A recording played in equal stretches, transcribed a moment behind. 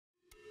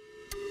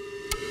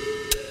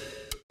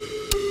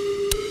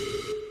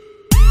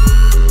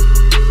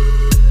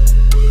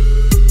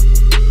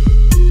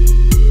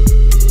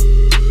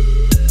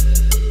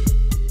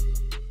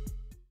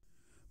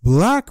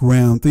Black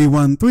Round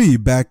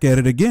 313 back at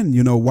it again.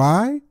 You know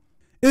why?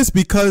 It's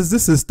because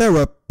this is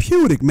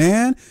therapeutic,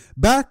 man.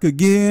 Back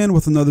again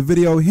with another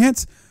video,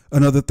 hence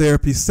another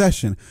therapy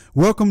session.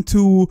 Welcome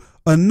to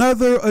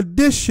another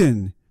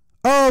edition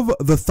of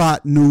the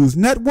Thought News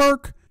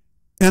Network,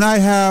 and I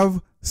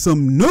have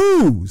some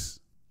news.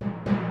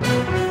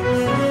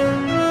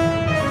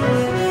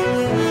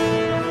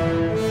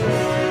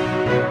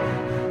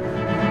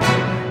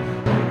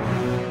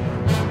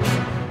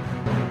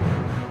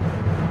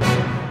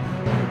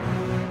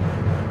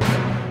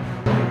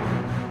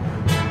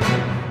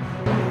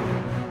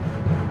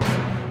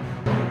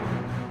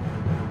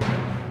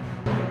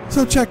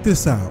 So check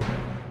this out.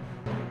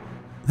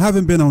 I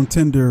haven't been on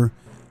Tinder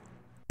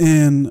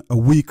in a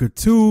week or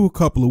two, a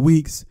couple of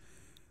weeks,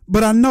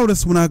 but I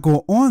noticed when I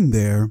go on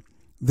there,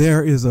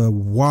 there is a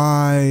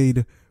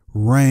wide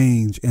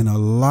range and a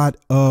lot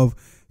of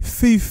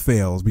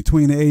females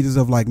between the ages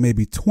of like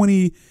maybe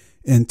 20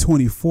 and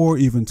 24,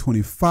 even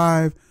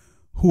 25,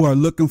 who are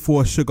looking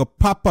for a sugar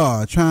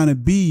papa, trying to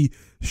be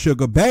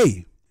sugar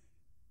bae.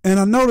 And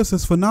I noticed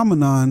this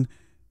phenomenon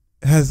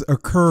has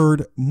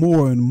occurred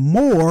more and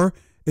more,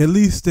 at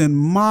least in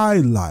my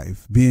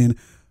life, being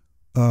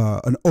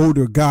an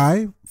older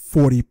guy,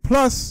 40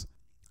 plus.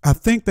 I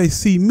think they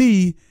see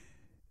me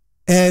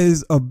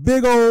as a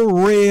big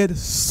old red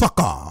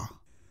sucker.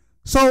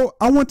 So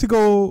I want to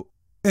go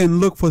and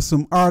look for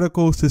some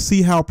articles to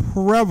see how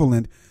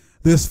prevalent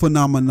this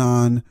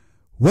phenomenon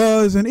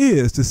was and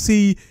is, to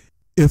see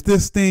if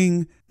this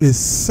thing is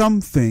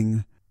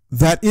something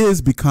that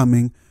is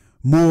becoming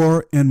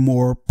more and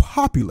more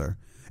popular.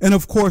 And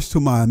of course, to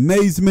my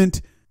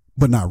amazement,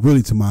 but not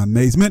really to my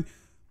amazement,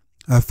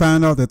 I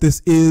found out that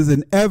this is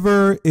an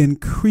ever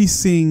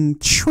increasing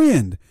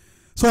trend.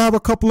 So I have a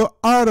couple of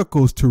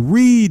articles to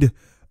read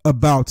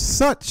about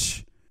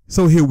such.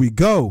 So here we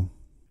go.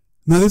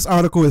 Now this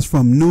article is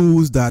from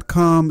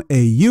news.com.au,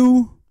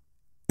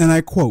 and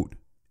I quote,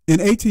 an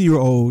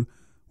 18-year-old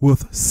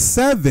with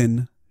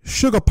 7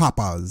 sugar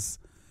papas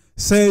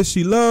says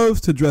she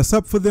loves to dress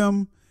up for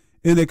them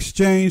in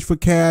exchange for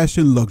cash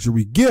and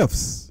luxury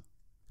gifts.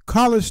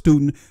 College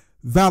student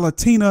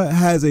Valentina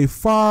has a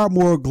far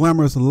more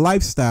glamorous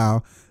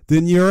lifestyle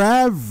than your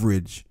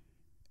average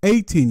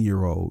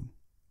 18-year-old.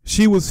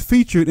 She was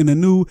featured in a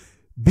new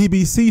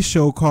BBC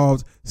show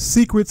called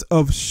Secrets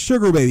of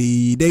Sugar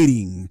Baby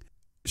Dating.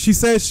 She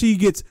says she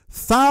gets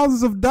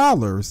thousands of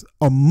dollars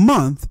a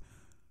month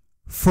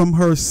from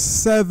her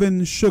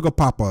 7 sugar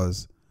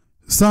papas,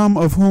 some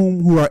of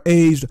whom are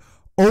aged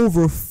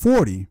over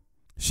 40.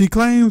 She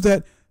claims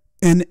that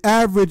an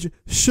average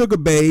sugar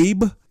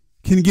babe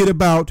can get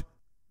about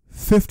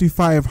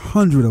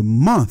 $5,500 a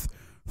month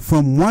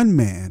from one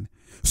man.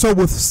 So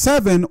with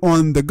 7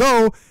 on the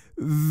go,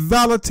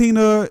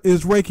 Valentina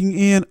is raking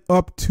in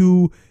up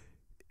to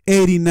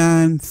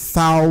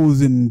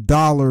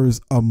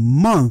 $89,000 a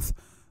month,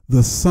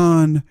 the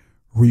Sun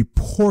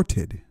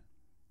reported.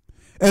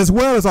 As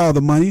well as all the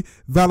money,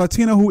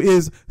 Valentina, who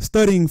is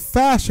studying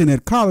fashion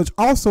at college,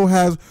 also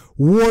has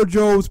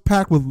wardrobes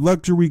packed with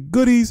luxury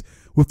goodies,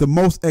 with the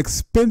most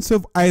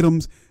expensive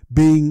items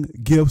being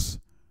gifts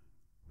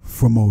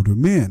from older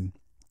men.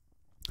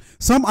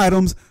 Some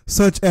items,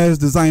 such as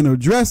designer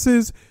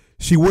dresses,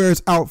 she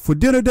wears out for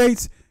dinner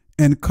dates,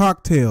 and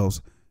cocktails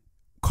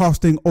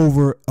costing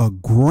over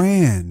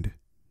 $1,000.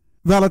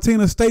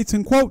 Valentina states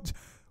in quote,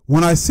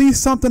 "When I see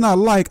something I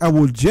like, I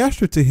will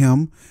gesture to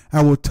him.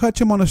 I will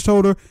touch him on the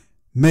shoulder,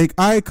 make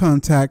eye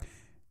contact.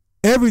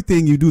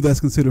 Everything you do that's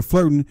considered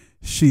flirting,"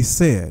 she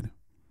said.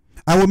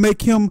 "I will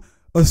make him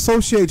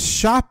associate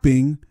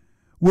shopping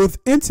with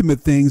intimate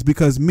things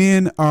because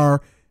men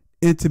are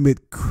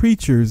intimate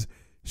creatures,"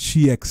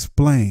 she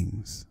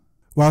explains.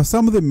 While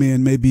some of the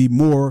men may be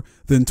more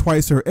than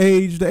twice her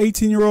age, the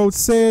 18-year-old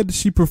said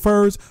she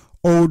prefers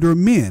older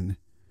men.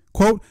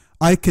 Quote,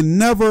 "I can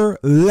never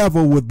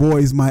level with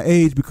boys my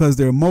age because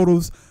their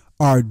motives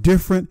are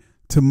different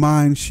to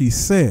mine," she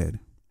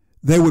said.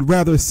 "They would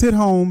rather sit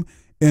home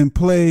and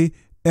play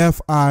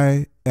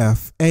FIFA.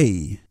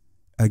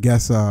 I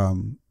guess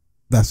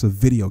that's a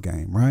video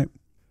game, right?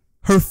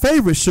 Her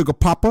favorite sugar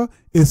papa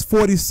is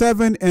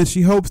 47, and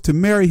she hopes to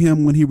marry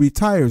him when he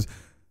retires,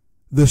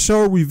 the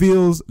show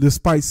reveals,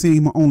 despite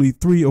seeing him only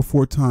 3 or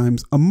 4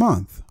 times a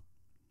month.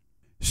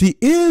 She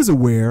is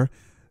aware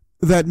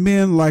that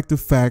men like the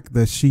fact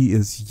that she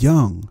is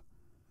young.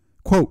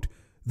 Quote,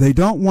 "They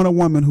don't want a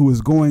woman who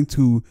is going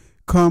to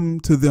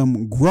come to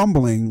them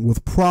grumbling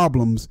with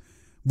problems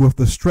with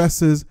the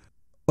stresses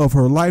of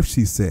her life,"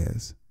 she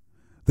says.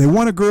 "They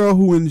want a girl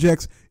who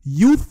injects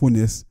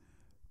youthfulness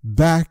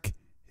back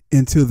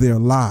into their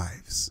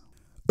lives."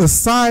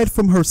 Aside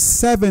from her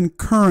 7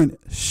 current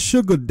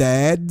sugar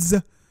dads,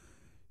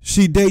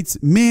 she dates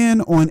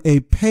men on a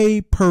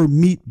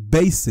pay-per-meet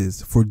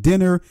basis for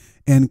dinner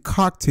and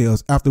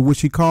cocktails, after which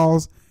she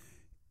calls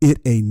it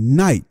a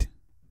night.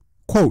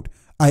 Quote,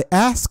 "I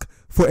ask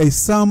for a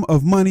sum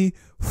of money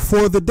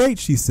for the date,"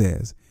 she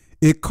says.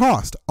 "It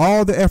cost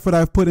all the effort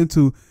I've put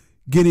into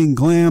getting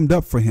glammed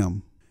up for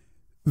him."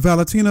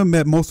 Valentina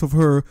met most of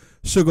her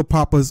sugar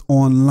papas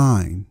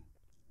online.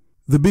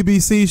 The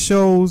BBC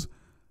shows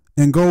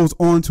and goes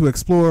on to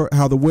explore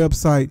how the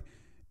website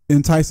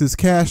entices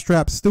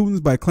cash-strapped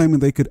students by claiming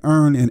they could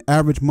earn an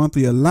average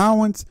monthly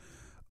allowance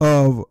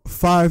of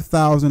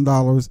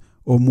 $5,000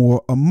 or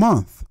more a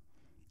month.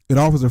 It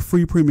offers a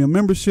free premium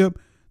membership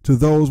to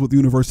those with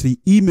university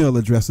email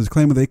addresses,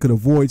 claiming they could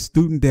avoid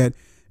student debt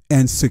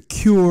and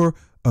secure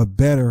a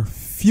better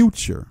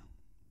future.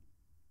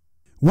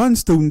 One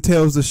student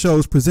tells the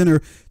show's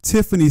presenter,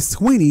 Tiffany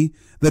Sweeney,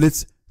 that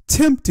it's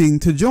tempting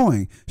to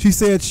join. She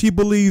said she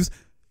believes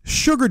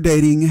sugar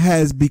dating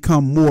has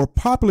become more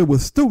popular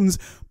with students,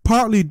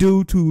 partly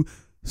due to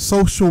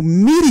social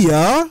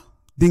media,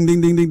 ding,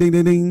 ding, ding, ding, ding,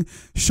 ding, ding,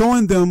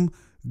 showing them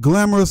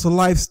glamorous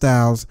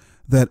lifestyles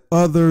that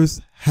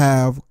others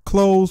have,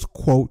 close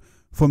quote,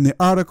 from the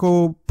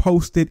article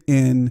posted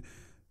in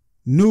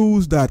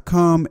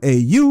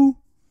news.com.au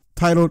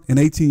titled "An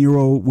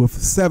 18-year-old with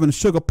 7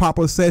 sugar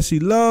papas says she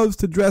loves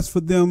to dress for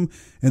them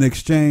in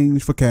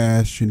exchange for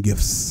cash and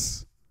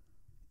gifts."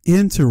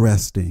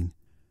 Interesting.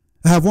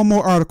 I have one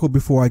more article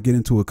before I get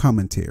into a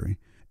commentary.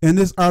 And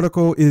this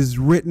article is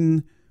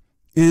written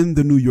in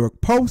the New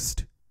York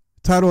Post.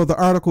 Title of the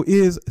article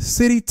is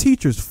 "City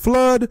Teachers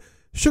Flood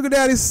Sugar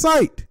Daddy's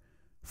Site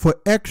for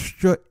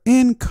Extra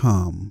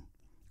Income."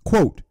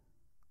 Quote,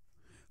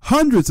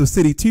 "Hundreds of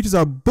city teachers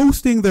are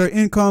boosting their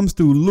incomes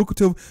through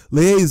lucrative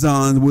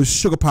liaisons with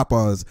sugar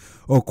papas,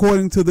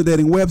 according to the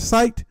dating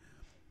website,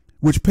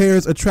 which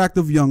pairs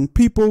attractive young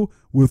people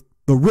with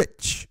the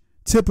rich,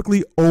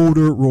 typically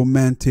older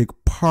romantic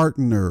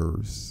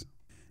partners.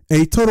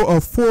 A total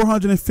of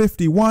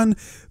 451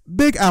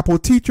 Big Apple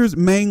teachers,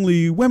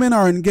 mainly women,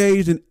 are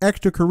engaged in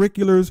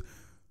extracurriculars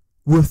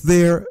with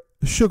their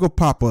sugar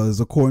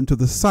papas, according to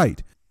the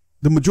site.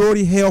 The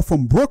majority hail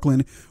from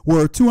Brooklyn,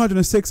 where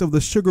 206 of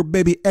the sugar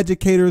baby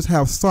educators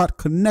have sought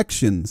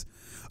connections.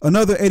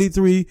 Another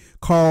 83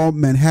 call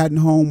Manhattan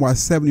home, while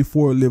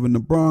 74 live in the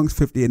Bronx,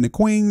 58 in the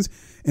Queens,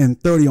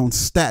 and 30 on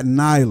Staten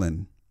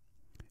Island.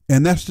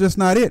 And that's just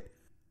not it.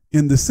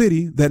 In the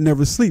city that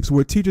never sleeps,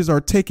 where teachers are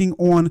taking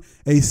on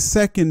a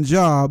second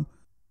job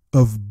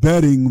of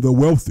betting the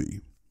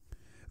wealthy.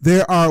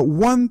 There are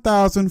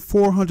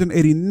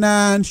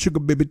 1,489 sugar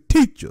baby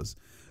teachers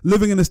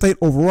living in the state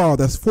overall.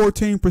 That's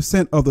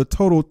 14% of the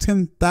total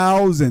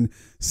 10,000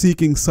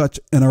 seeking such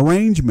an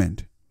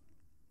arrangement.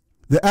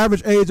 The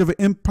average age of an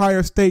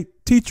Empire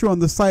State teacher on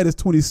the site is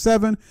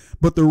 27,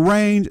 but the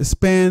range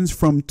spans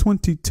from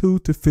 22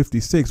 to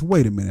 56.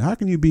 Wait a minute. How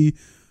can you be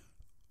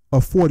a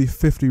 40,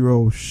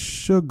 50-year-old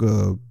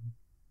sugar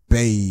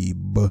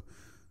babe?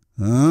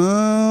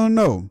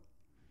 No.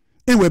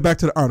 Anyway, back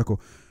to the article.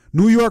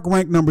 New York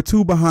ranked number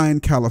 2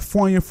 behind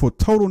California for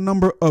total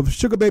number of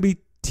sugar baby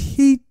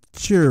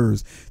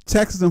teachers.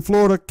 Texas and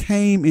Florida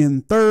came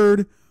in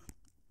 3rd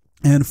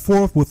and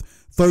 4th with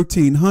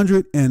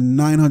 1,300 and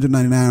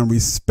 999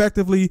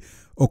 respectively,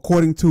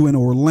 according to an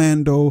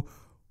Orlando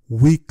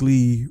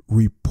weekly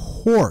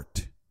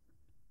report.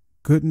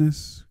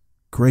 Goodness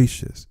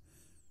gracious.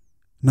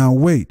 Now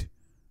wait,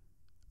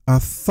 I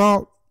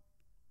thought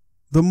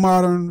the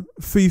modern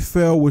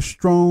female was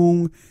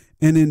strong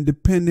and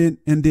independent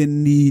and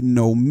didn't need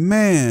no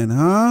man,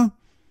 huh?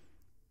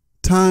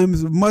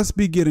 Times must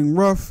be getting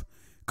rough.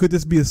 Could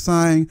this be a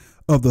sign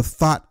of the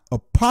thought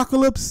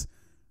apocalypse?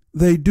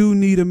 They do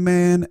need a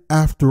man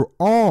after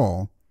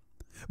all.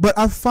 But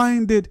I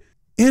find it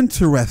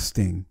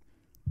interesting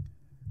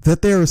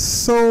that there is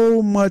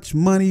so much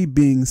money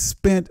being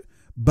spent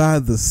by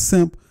the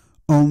simp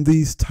on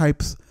these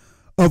types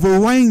of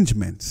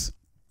arrangements.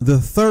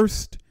 The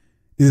thirst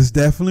is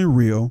definitely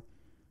real.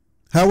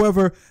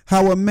 However,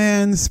 how a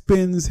man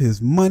spends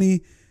his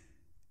money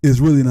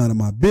is really none of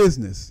my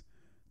business.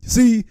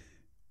 See,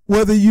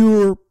 whether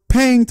you're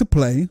paying to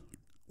play,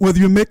 whether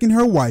you're making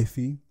her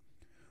wifey,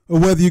 or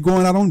whether you're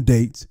going out on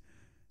dates,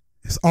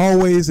 it's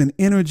always an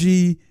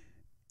energy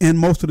and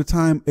most of the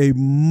time a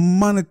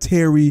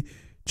monetary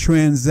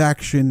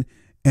transaction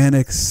and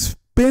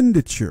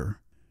expenditure.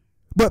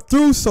 But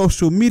through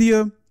social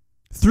media,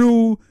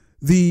 through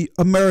the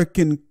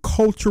American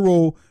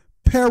cultural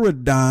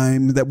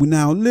paradigm that we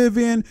now live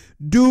in,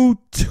 due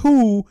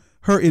to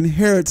her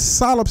inherent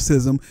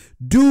solipsism,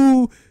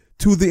 due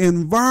to the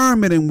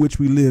environment in which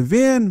we live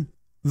in,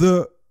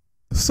 the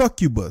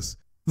succubus,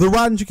 the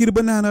rotten Chiquita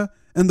banana,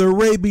 and the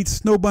rabies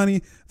snow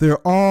bunny,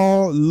 they're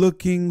all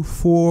looking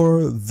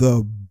for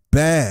the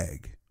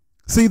bag.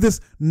 See,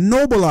 this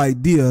noble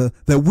idea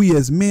that we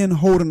as men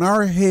hold in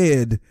our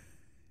head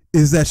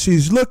is that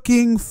she's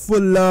looking for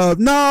love.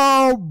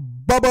 No,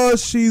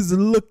 Bubba, she's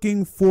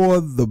looking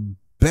for the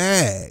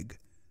bag.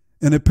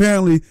 And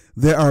apparently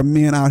there are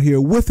men out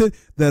here with it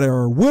that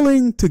are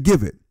willing to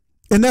give it.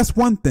 And that's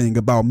one thing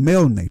about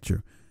male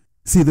nature.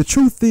 See, the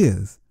truth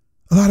is,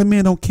 a lot of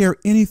men don't care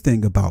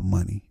anything about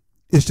money.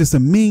 It's just a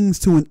means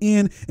to an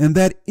end, and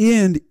that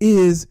end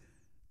is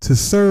to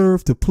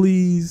serve, to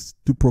please,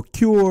 to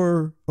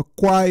procure,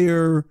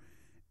 acquire,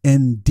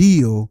 and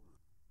deal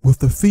with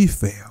the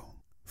female.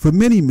 For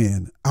many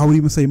men, I would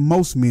even say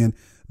most men,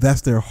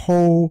 That's their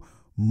whole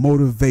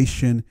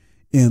motivation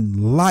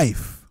in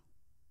life.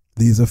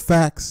 These are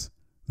facts.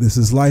 This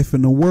is life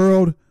in the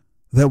world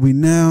that we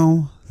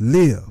now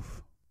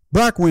live.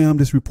 Black Ram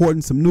just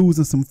reporting some news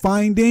and some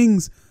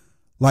findings.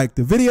 Like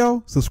the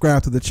video,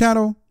 subscribe to the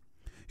channel,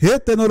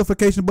 hit the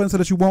notification button so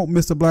that you won't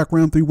miss a Black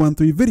Ram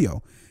 313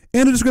 video.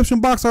 In the description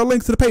box are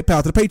links to the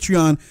PayPal, to the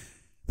Patreon,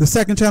 the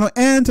second channel,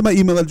 and to my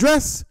email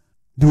address.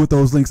 Do with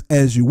those links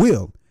as you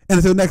will. And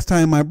until next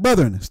time, my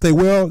brethren, stay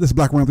well. This is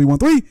Black Ram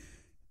 313,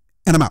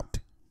 and I'm out.